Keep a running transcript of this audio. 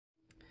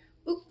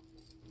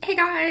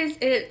guys,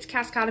 it's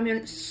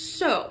Cascadamoon.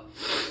 So,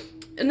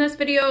 in this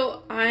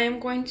video, I'm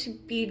going to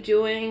be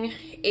doing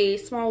a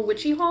small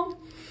witchy haul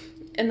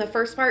in the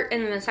first part,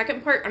 and in the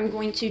second part, I'm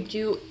going to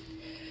do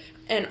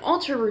an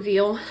altar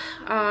reveal,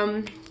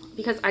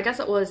 because I guess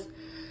it was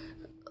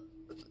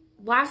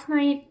last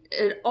night.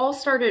 It all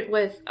started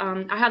with,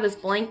 I had this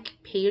blank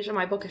page in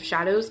my book of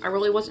shadows. I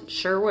really wasn't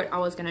sure what I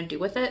was going to do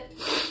with it,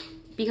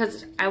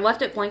 because I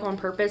left it blank on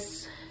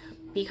purpose,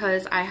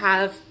 because I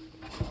have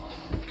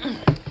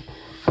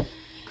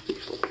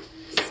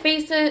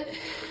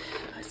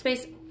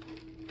space,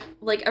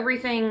 like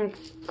everything,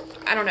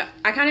 I don't know.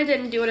 I kind of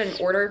didn't do it in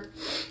order.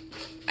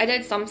 I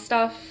did some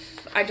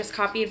stuff I just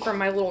copied from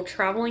my little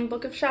traveling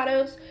book of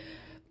shadows,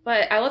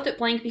 but I left it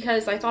blank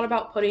because I thought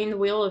about putting the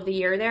Wheel of the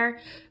Year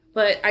there,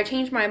 but I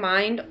changed my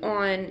mind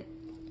on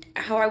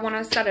how I want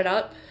to set it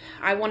up.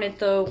 I wanted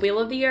the Wheel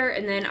of the Year,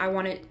 and then I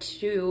wanted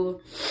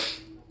to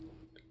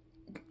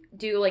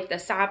do like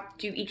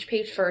do each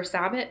page for a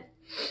Sabbath.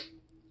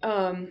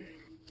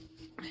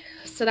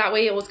 So that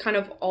way it was kind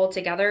of all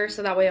together.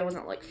 So that way I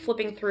wasn't like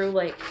flipping through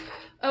like,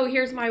 oh,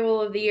 here's my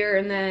Wheel of the Year,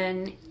 and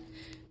then,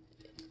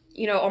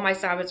 you know, all my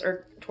Sabbaths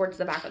are towards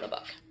the back of the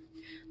book.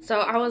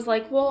 So I was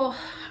like, well,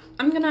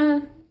 I'm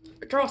gonna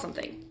draw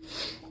something.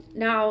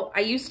 Now, I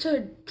used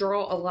to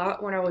draw a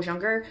lot when I was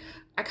younger.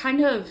 I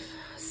kind of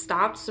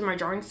stopped, so my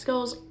drawing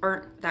skills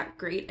aren't that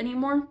great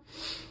anymore.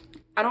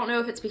 I don't know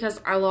if it's because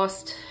I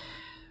lost,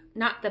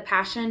 not the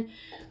passion,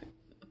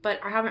 but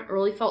I haven't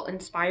really felt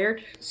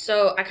inspired.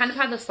 So I kind of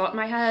had this thought in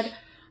my head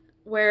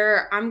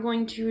where I'm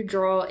going to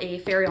draw a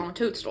fairy on a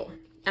toadstool.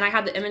 And I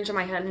had the image in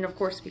my head, and of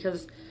course,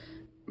 because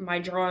my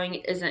drawing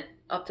isn't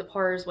up to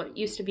par as what it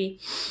used to be,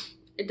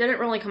 it didn't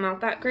really come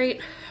out that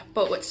great.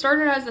 But what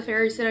started as the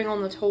fairy sitting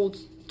on the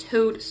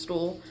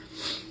toadstool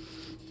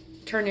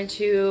turned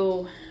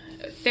into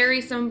fairy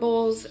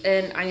symbols,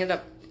 and I ended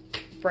up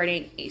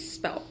writing a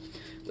spell,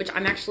 which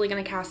I'm actually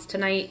going to cast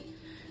tonight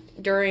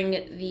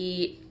during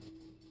the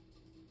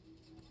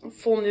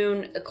full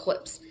moon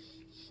eclipse.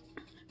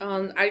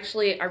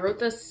 I wrote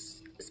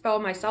this spell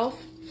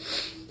myself,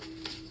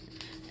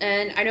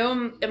 and I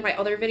know in my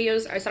other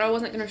videos I said I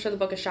wasn't going to show the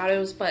book of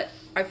shadows, but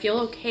I feel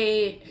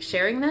okay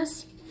sharing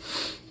this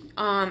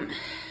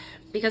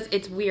because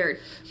it's weird.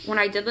 When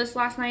I did this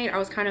last night, I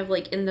was kind of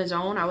like in the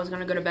zone. I was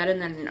going to go to bed,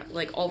 and then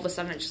like all of a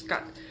sudden it just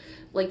got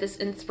like this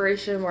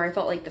inspiration where I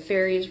felt like the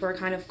fairies were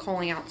kind of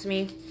calling out to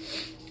me.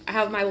 I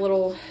have my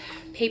little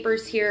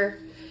papers here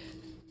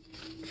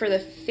for the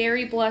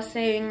fairy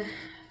blessing.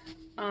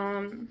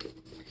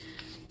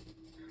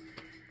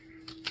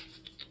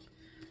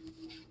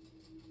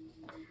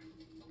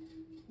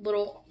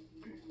 Little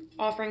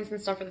offerings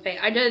and stuff for the fae.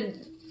 I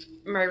did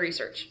my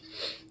research,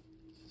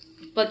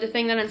 but the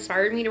thing that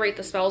inspired me to write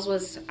the spells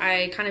was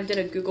I kind of did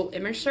a Google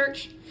image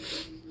search,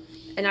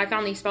 and I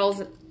found these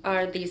spells,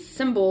 these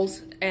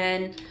symbols,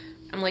 and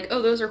I'm like,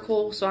 oh, those are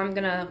cool, so I'm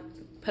gonna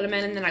put them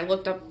in. And then I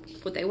looked up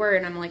what they were,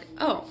 and I'm like,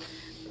 oh,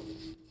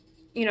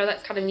 you know,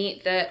 that's kind of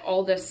neat that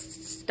all this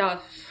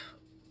stuff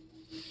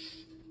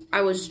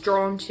I was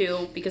drawn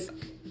to, because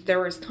there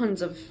was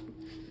tons of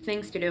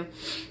things to do,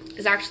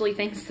 is actually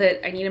things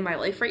that I need in my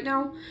life right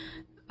now.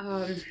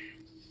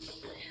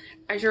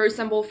 I drew a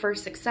symbol for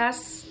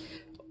success,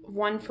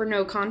 one for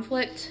no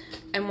conflict,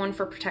 and one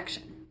for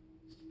protection.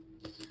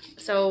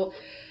 So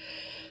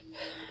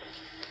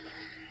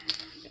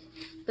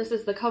this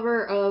is the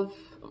cover of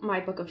my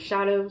book of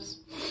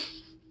shadows.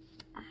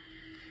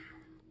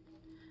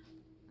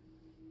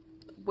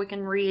 We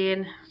can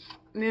read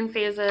moon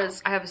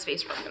phases. I have a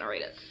space where I'm gonna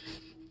write it,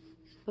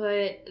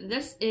 but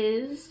this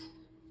is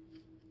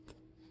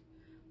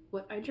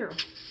what I drew.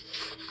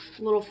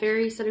 A little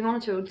fairy sitting on a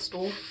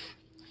toadstool,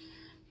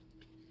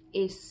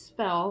 a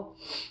spell,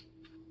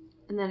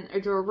 and then I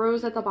drew a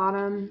rose at the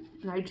bottom,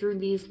 and I drew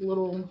these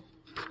little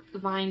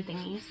vine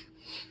thingies.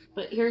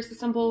 But here's the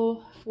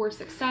symbol for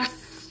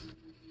success,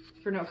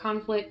 for no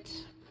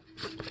conflict,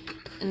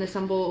 and the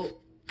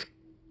symbol,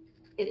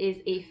 it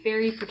is a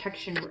fairy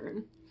protection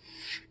rune.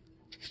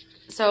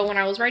 So when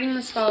I was writing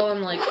the spell,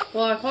 I'm like,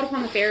 well, I called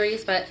upon the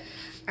fairies, but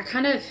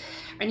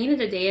I needed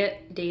a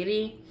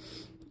deity,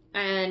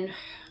 and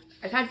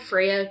I've had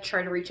Freya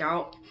try to reach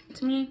out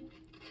to me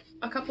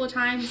a couple of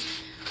times,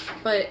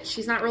 but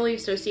she's not really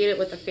associated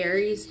with the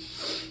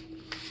fairies,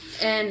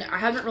 and I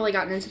haven't really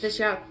gotten into this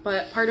yet,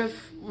 but part of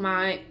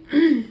my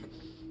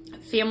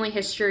family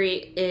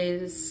history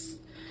is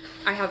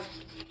I have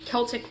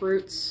Celtic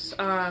roots.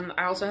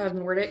 I also have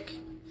Nordic,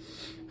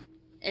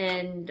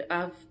 and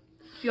a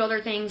few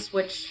other things,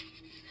 which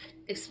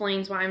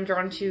explains why I'm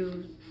drawn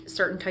to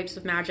certain types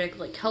of magic,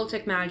 like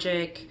Celtic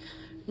magic,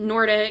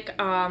 Nordic.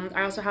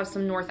 I also have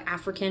some North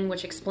African,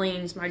 which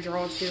explains my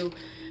draw to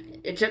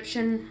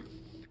Egyptian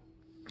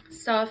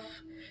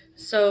stuff.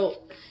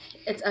 So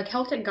it's a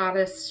Celtic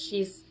goddess.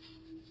 She's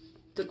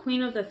the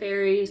queen of the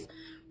fairies.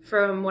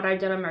 From what I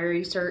did on my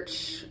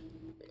research,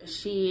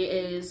 she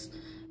is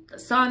the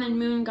sun and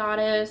moon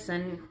goddess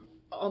and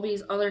all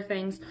these other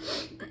things.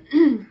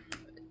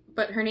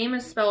 But her name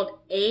is spelled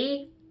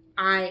A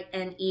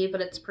I-N-E,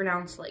 but it's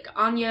pronounced like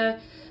Anya.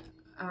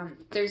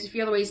 There's a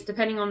few other ways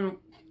depending on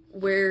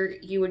where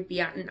you would be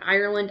at in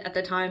Ireland at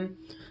the time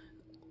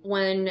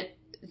when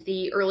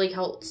the early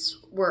Celts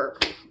were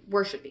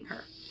worshiping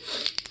her.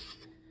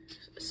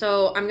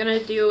 So I'm going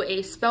to do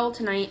a spell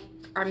tonight.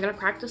 I'm going to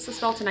practice the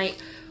spell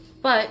tonight,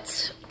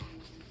 but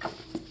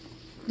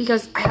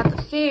because I had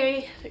the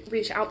Fae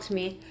reach out to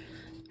me,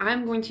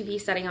 I'm going to be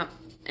setting up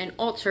an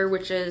altar,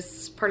 which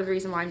is part of the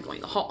reason why I'm going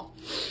to the hall.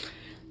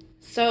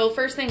 So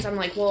first things, I'm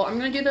like, well, I'm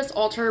going to do this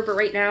altar, but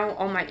right now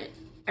I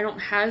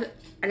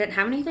didn't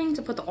have anything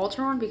to put the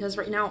altar on because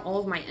right now all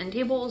of my end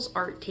tables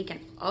are taken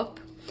up.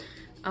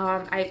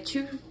 I have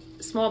two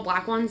small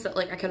black ones that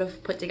like I could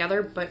have put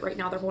together, but right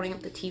now they're holding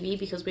up the TV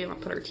because we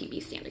haven't put our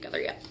TV stand together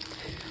yet.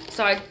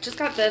 So I just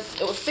got this.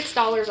 It was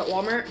 $6 at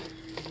Walmart.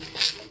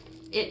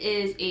 It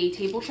is a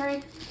table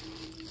tray.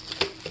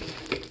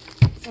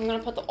 So I'm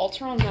gonna put the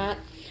altar on that,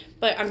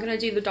 but I'm gonna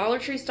do the Dollar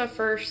Tree stuff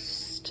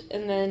first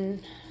and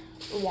then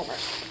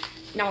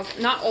Walmart. Now,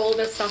 not all of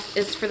this stuff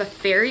is for the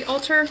Faerie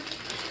altar.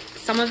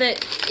 Some of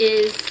it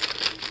is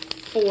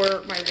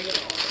for my regular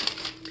altar.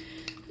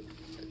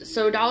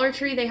 So Dollar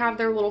Tree, they have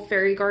their little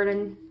fairy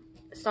garden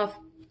stuff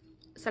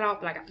set out,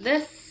 but I got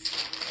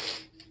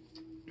this.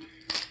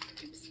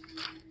 Oops.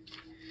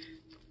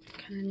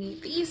 Kind of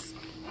need these.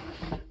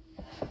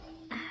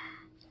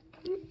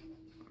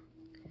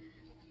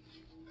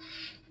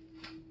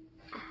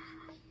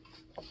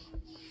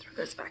 Throw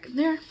this back in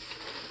there.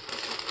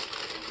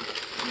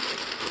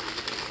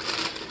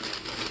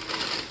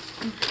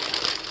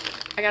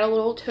 I got a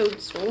little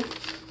toadstool.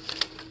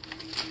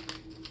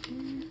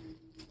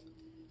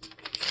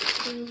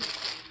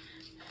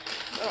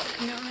 Oh,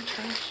 can you go in the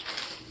trash?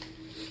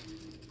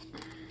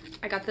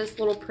 I got this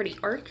little pretty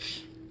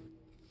arch.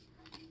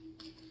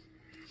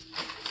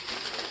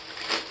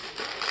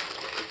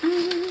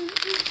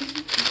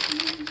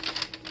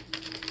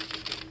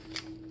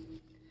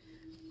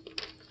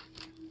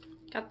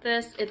 Got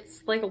this.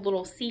 It's like a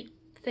little seat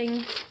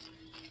thing.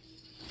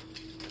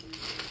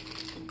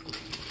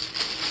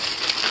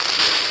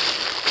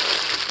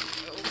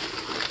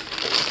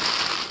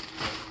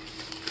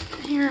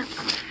 Here.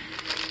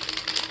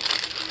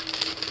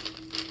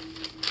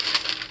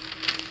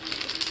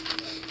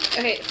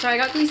 Okay, so I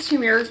got these two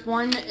mirrors.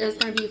 One is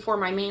going to be for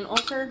my main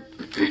altar,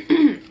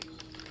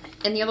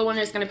 and the other one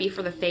is going to be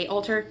for the Fae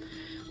altar,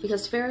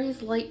 because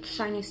fairies like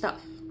shiny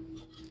stuff.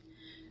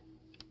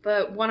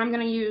 But one I'm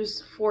going to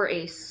use for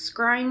a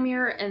scrying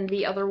mirror, and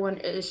the other one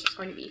is just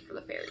going to be for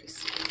the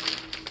fairies.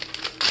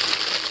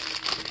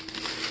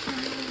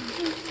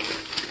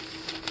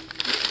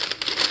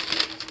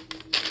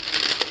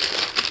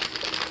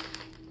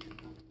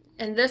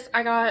 And this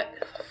I got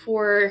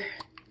for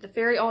the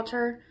Faerie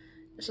altar.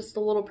 It's just a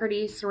little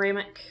pretty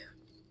ceramic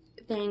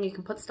thing. You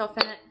can put stuff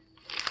in it.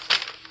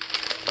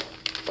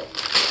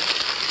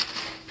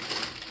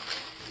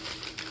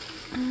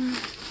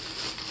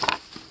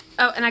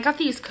 Oh, and I got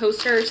these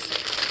coasters.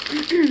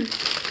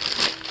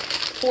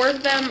 4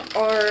 of them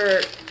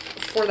are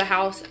for the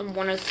house and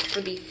 1 is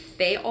for the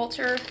Fae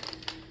altar.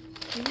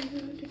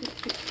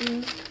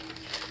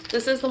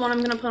 This is the one I'm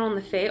going to put on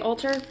the Fae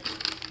altar.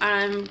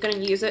 I'm going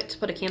to use it to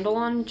put a candle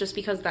on just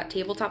because that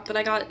tabletop that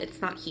I got,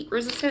 it's not heat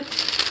resistant.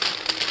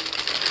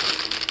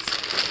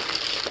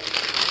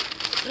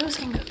 Those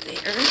can go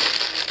there.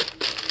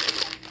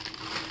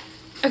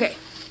 Okay,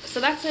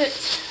 so that's it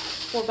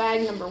for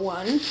bag number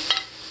 1.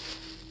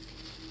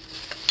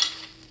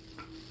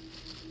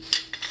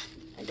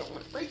 I don't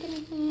want to break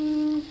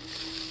anything.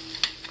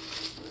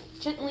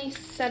 Gently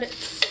set it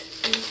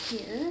in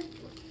here.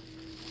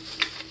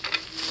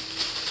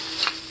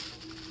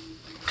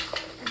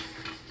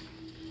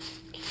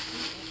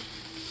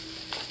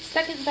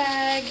 Second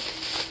bag,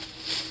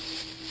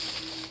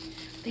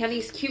 they have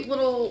these cute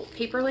little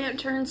paper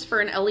lanterns for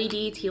an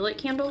LED tea light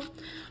candle.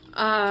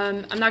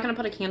 I'm not going to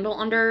put a candle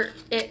under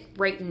it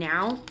right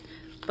now,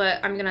 but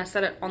I'm going to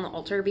set it on the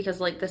altar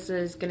because like this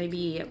is going to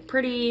be a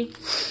pretty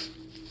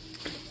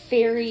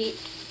fairy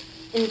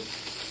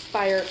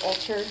inspired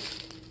altar.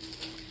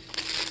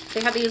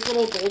 They have these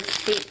little gold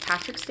St.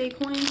 Patrick's Day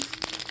coins.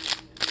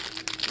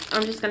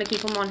 I'm just going to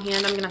keep them on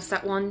hand. I'm going to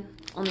set one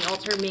on the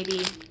altar,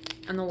 maybe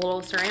in the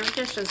little ceramic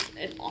dish as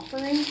an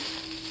offering.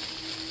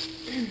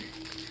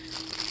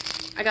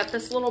 I got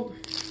this little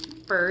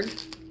bird.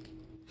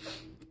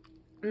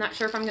 I'm not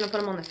sure if I'm going to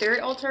put him on the Faerie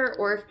altar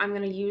or if I'm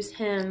going to use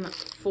him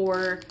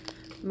for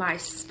my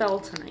spell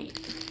tonight.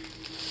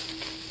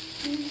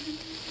 There's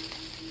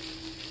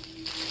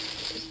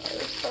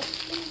other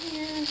stuff in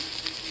here.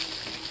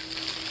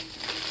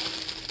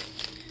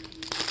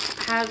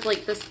 I have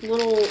like this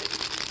little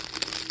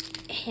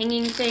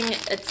hanging thing.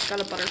 It's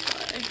got a butterfly.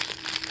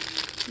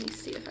 Let me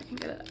see if I can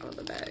get it out of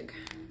the bag.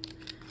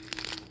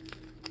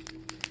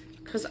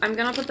 Because I'm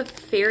gonna put the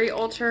Faerie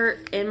altar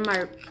in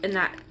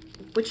that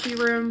witchy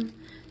room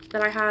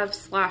that I have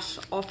 /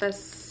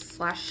 office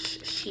 /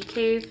 she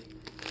cave.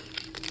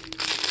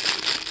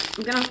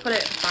 I'm gonna put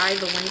it by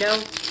the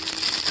window.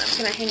 I'm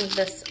gonna hang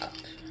this up.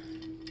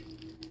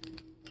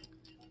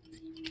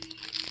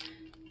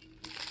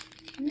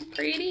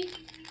 pretty.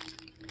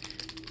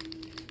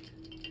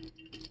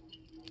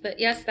 But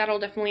yes, that'll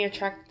definitely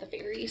attract the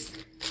fairies.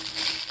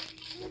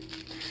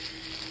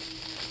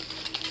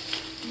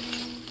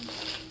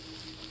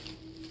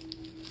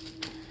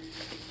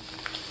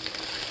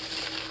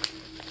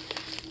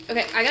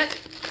 Okay, I got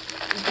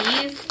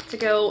these to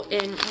go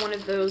in one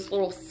of those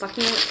little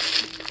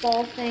succulent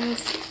ball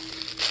things,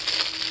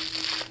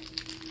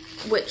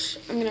 which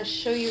I'm going to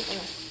show you in a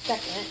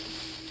second.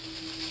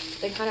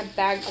 They kind of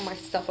bagged all my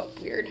stuff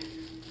up weird.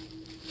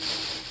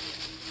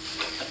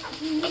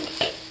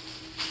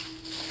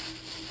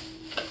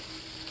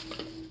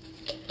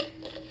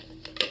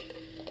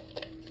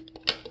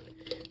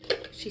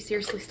 She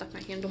seriously stuck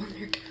my handle in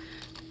there.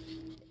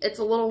 It's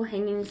a little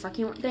hanging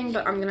succulent thing,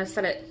 but I'm going to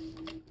set it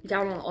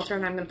down on the altar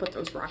and I'm going to put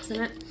those rocks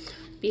in it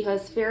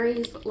because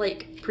fairies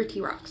like pretty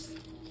rocks.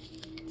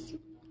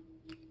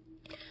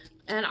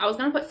 And I was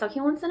going to put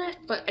succulents in it,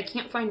 but I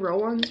can't find real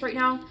ones right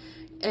now.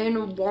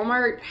 And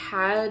Walmart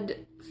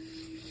had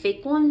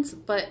fake ones,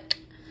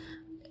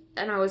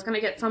 and I was going to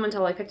get some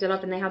until I picked it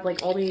up and they had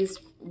like all these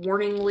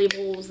warning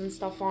labels and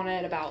stuff on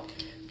it about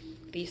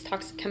these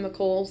toxic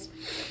chemicals.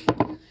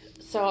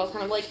 So I was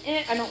kind of like,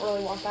 I don't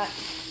really want that.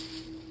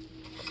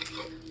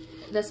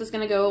 This is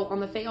going to go on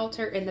the Fae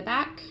altar in the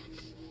back.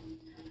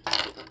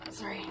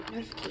 Sorry,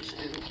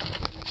 notification.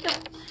 No.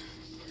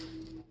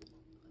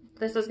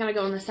 This is going to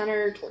go in the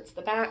center towards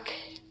the back.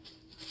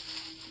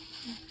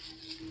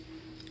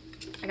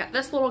 I got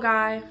this little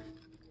guy.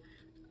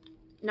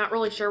 Not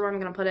really sure where I'm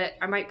going to put it.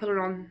 I might put it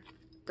on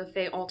the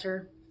Fae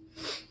altar.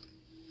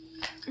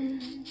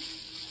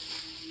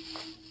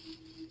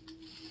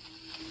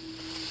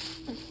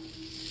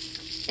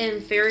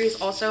 And fairies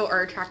also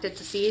are attracted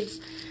to seeds.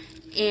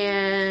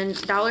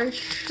 And Dollar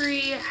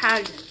Tree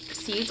had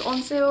seeds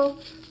on sale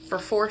for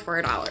 4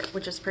 for $1,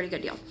 which is a pretty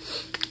good deal.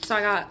 So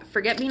I got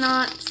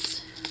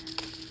forget-me-nots.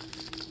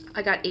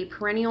 I got a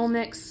perennial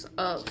mix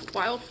of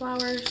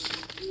wildflowers.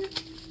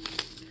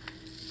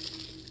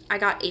 I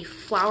got a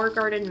flower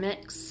garden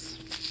mix.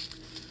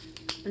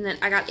 And then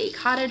I got a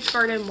cottage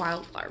garden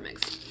wildflower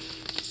mix.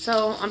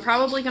 So I'm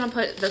probably going to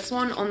put this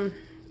one on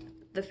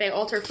the Fae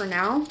altar for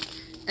now.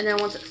 And then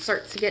once it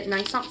starts to get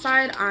nice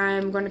outside,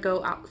 I'm going to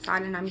go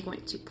outside and I'm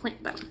going to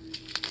plant them.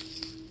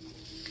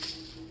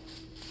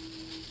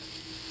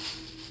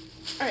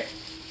 Alright,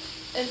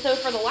 and so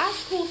for the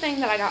last cool thing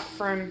that I got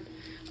from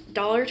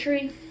Dollar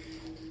Tree,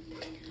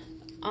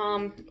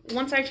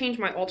 once I change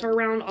my altar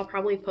around, I'll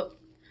probably put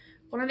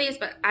one of these,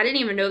 but I didn't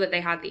even know that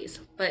they had these.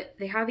 But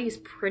they have these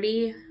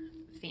pretty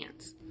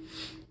fans.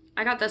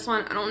 I got this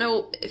one. I don't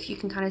know if you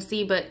can kind of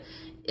see, but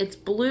it's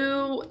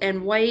blue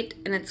and white,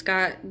 and it's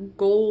got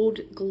gold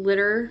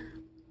glitter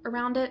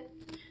around it.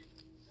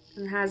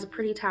 And it has a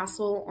pretty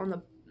tassel on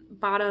the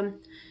bottom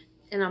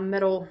and a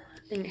metal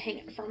thing to hang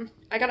it from.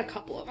 I got a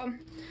couple of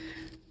them.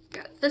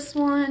 Got this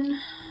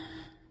one.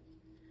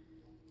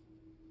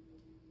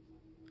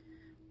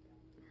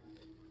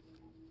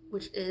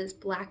 Which is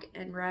black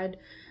and red.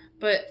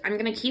 But I'm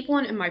going to keep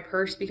one in my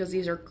purse because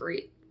these are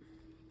great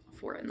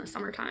for in the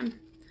summertime.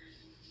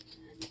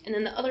 And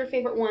then the other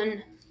favorite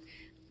one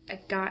I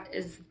got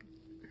is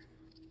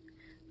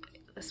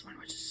this one,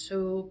 which is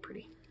so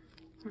pretty.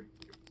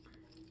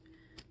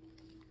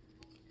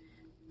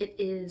 It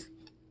is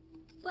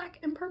black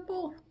and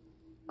purple.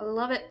 I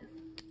love it.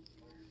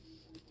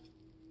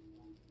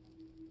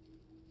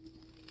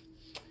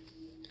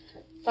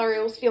 Sorry,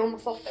 I was feeling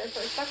myself there for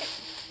a second.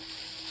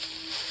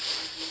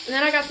 And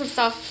then I got some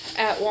stuff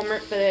at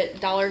Walmart that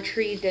Dollar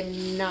Tree did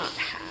not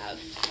have.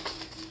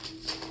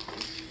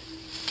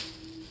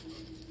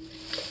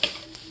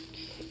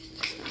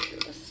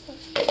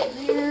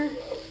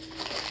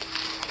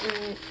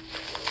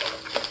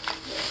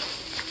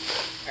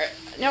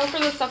 Now for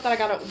the stuff that I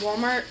got at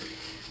Walmart,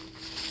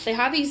 they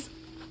have these,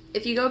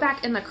 if you go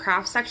back in the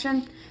craft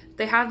section,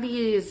 they have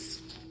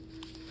these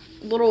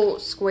little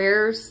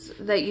squares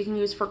that you can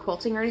use for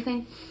quilting or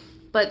anything.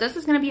 But this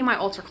is going to be my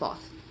altar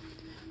cloth.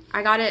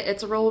 I got it.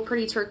 It's a real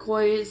pretty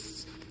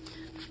turquoise.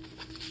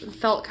 It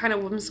felt kind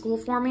of whimsical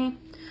for me.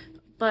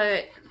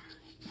 But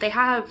they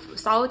have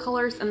solid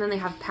colors and then they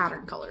have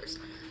pattern colors.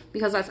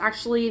 Because that's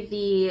actually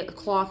the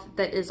cloth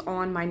that is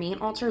on my main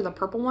altar, the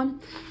purple one.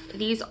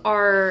 These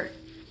are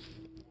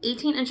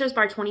 18 inches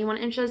by 21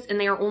 inches and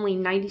they are only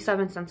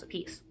 97 cents a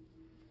piece.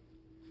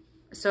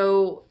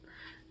 So,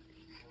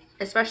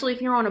 especially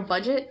if you're on a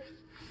budget,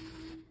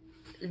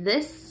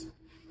 this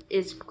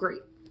is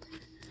great.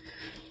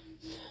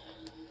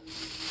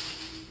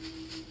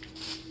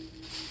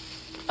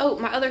 Oh,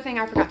 my other thing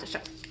I forgot to show.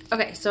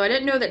 Okay, so I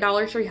didn't know that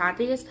Dollar Tree had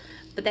these,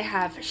 but they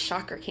have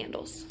chakra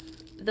candles.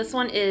 This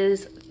one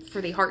is for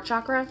the heart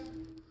chakra.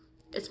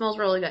 It smells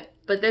really good.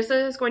 But this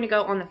is going to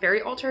go on the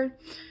fairy altar,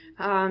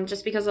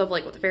 just because of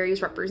like what the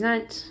fairies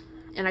represent.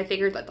 And I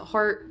figured that the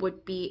heart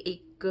would be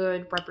a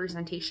good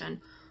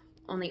representation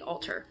on the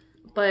altar.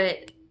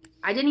 But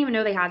I didn't even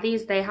know they had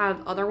these. They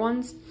have other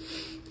ones.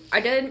 I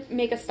did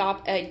make a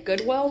stop at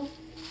Goodwill,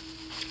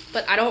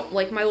 but I don't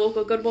like my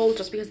local Goodwill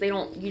just because they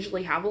don't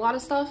usually have a lot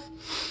of stuff.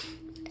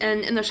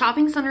 And in the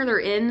shopping center they're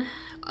in,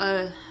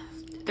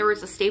 there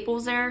was a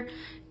Staples there,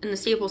 and the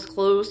Staples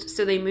closed,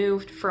 so they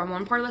moved from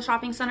one part of the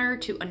shopping center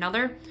to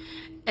another.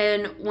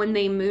 And when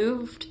they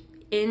moved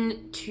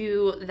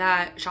into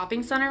that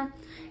shopping center,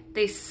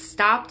 they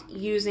stopped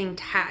using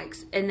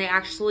tags, and they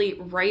actually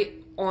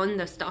write on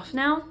the stuff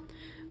now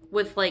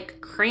with like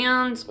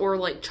crayons or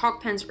like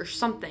chalk pens or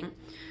something.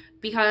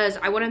 Because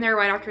I went in there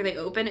right after they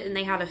opened, and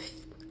they had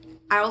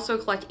I also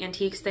collect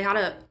antiques. They had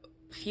a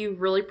few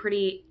really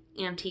pretty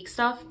antique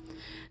stuff,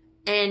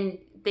 and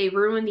they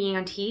ruined the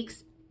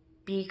antiques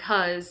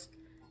because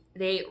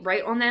they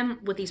write on them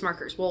with these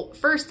markers. Well,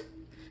 first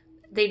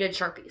they did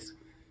Sharpies.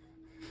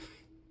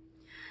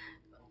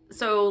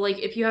 So like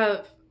if you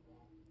have,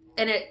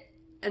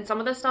 and some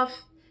of the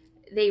stuff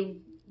they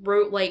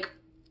wrote like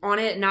on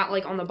it, not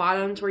like on the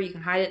bottom to where you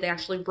can hide it. They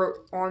actually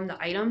wrote on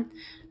the item.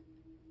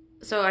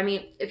 So I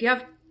mean, if you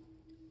have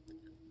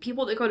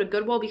people that go to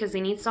Goodwill because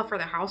they need stuff for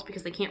their house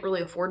because they can't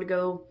really afford to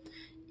go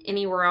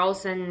anywhere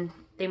else, and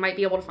they might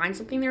be able to find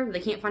something there, but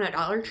they can't find a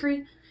Dollar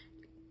Tree,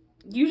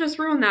 you just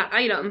ruined that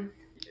item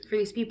for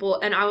these people.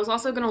 And I was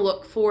also going to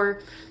look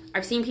for,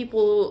 I've seen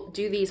people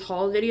do these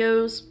haul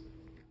videos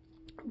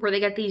where they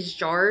get these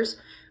jars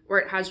where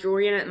it has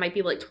jewelry in it. It might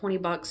be like 20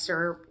 bucks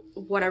or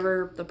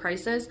whatever the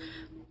price is,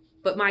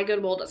 but my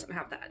Goodwill doesn't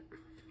have that.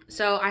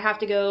 So I have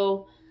to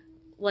go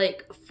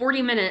like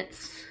 40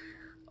 minutes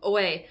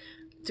away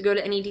to go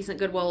to any decent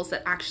Goodwills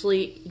that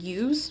actually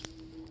use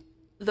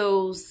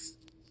those,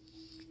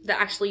 that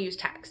actually use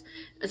tags.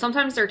 And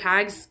sometimes their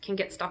tags can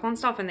get stuck on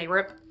stuff and they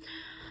rip.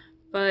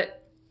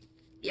 But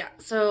yeah,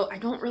 so I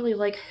don't really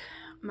like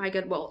my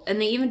Goodwill.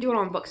 And they even do it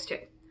on books too.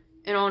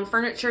 And on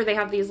furniture, they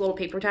have these little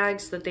paper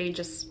tags that they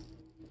just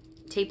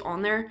tape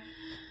on there.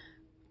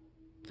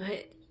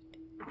 But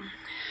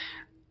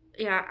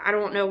yeah, I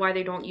don't know why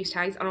they don't use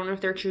tags. I don't know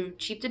if they're too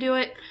cheap to do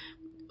it.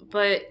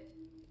 But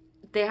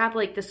they had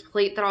like this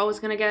plate that I was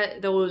going to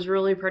get that was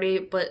really pretty,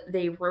 but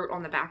they wrote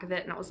on the back of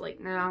it. And I was like,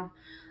 no,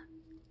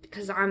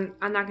 because I'm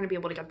not going to be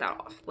able to get that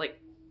off.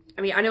 Like,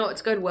 I mean, I know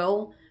it's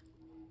Goodwill,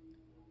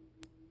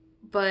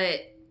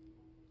 but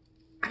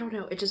I don't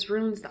know. It just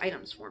ruins the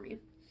items for me.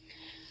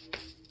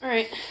 All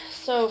right,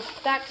 so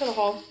back to the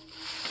haul.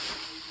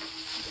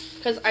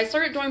 Because I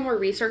started doing more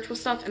research with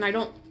stuff, and I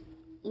don't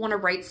want to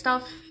write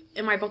stuff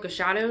in my book of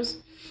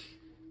shadows,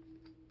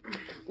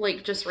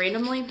 like just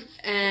randomly.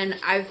 And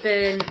I've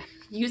been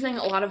using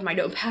a lot of my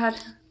notepad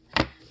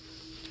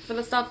for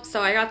the stuff.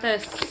 So I got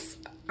this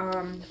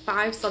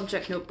 5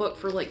 subject notebook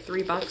for like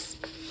 $3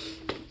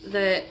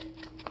 that,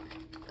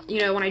 you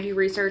know, when I do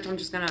research, I'm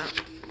just gonna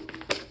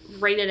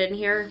write it in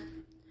here.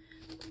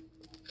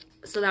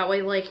 So that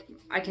way, like,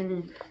 I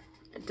can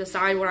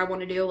decide what I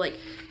want to do. Like,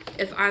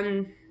 if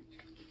I'm,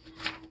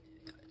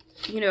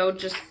 you know,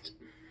 just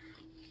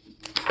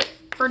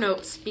for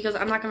notes, because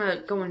I'm not going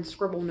to go and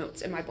scribble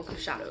notes in my book of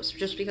shadows,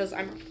 just because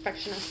I'm a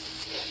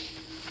perfectionist.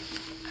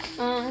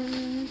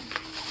 I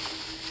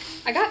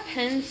got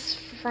pens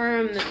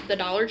from the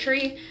Dollar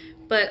Tree,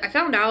 but I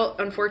found out,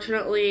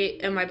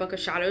 unfortunately, in my book of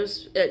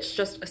shadows, it's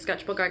just a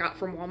sketchbook I got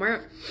from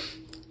Walmart,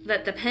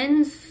 that the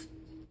pens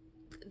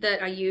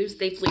that I use,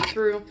 they bleed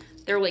through.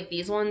 They're like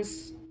these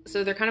ones.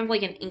 So they're kind of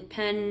like an ink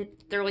pen.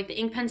 They're like the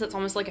ink pens that's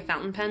almost like a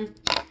fountain pen.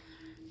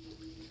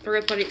 They're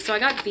really pretty. So I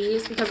got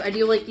these because I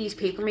do like these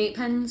Papermate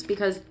pens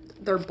because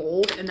they're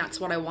bold and that's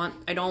what I want.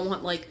 I don't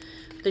want like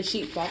the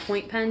cheap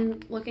ballpoint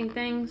pen looking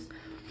things.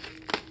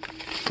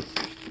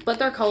 But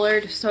they're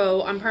colored,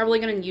 so I'm probably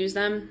going to use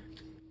them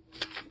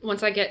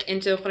once I get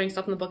into putting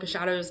stuff in the book of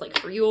shadows, like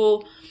for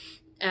Yule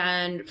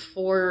and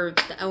for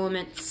the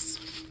elements.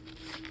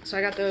 So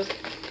I got those.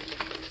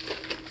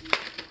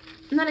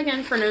 And then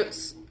again for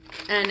notes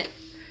and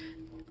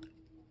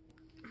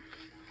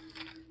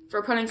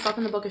for putting stuff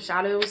in the book of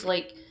shadows,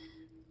 like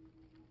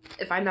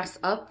if I mess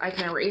up, I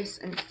can erase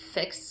and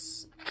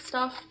fix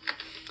stuff.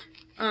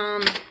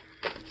 But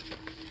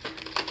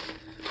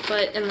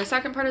in the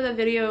second part of the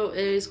video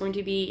is going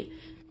to be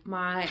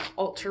my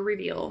altar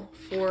reveal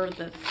for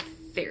the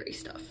fairy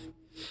stuff.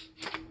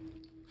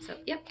 So,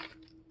 yep.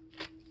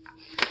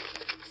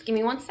 Just give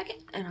me 1 second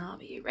and I'll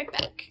be right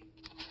back.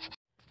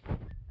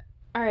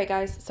 Alright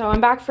guys, so I'm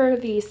back for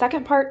the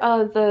second part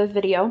of the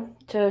video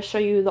to show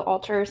you the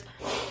altars.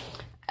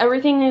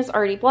 Everything is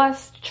already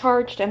blessed,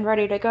 charged, and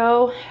ready to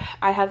go.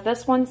 I have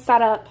this one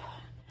set up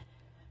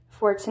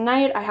for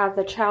tonight. I have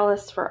the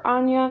chalice for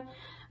Anya.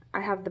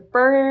 I have the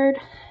bird.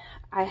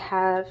 I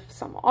have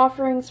some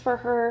offerings for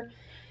her.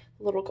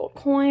 A little gold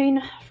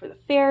coin for the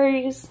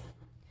fairies.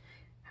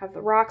 I have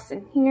the rocks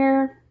in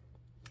here.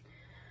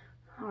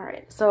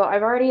 Alright, so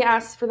I've already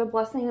asked for the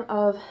blessing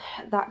of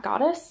that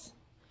goddess.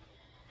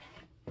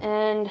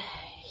 And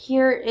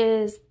here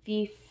is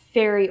the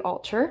fairy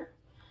altar.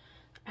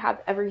 I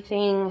have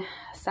everything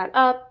set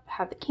up,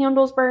 have the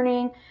candles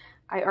burning.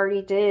 I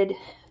already did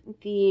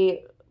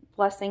the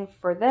blessing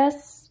for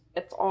this.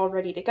 It's all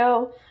ready to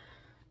go.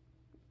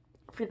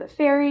 For the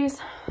fairies,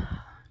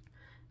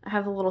 I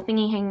have the little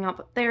thingy hanging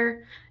up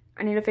there.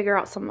 I need to figure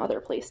out some other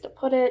place to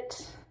put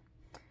it.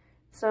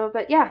 So,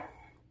 but yeah,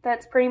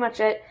 that's pretty much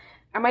it.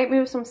 I might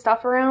move some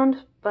stuff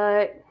around,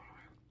 but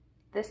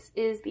this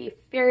is the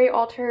Faerie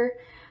altar,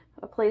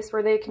 a place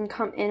where they can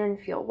come in and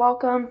feel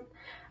welcome.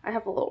 I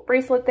have a little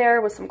bracelet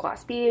there with some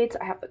glass beads.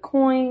 I have the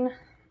coin.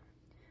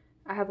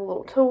 I have a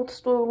little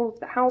toadstool,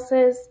 the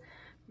houses,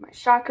 my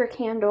chakra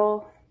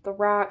candle, the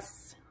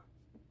rocks,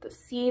 the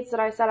seeds that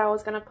I said I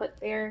was going to put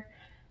there.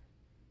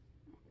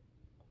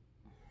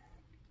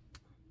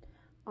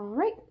 All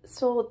right,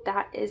 so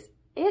that is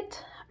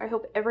it. I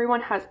hope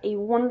everyone has a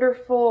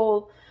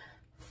wonderful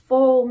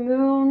full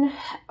moon.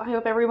 I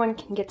hope everyone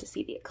can get to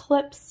see the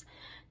eclipse.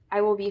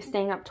 I will be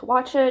staying up to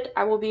watch it.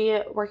 I will be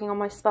working on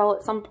my spell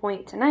at some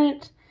point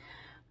tonight.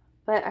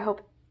 But I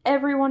hope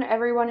everyone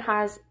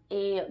has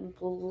a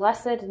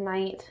blessed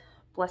night.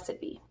 Blessed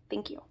be.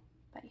 Thank you.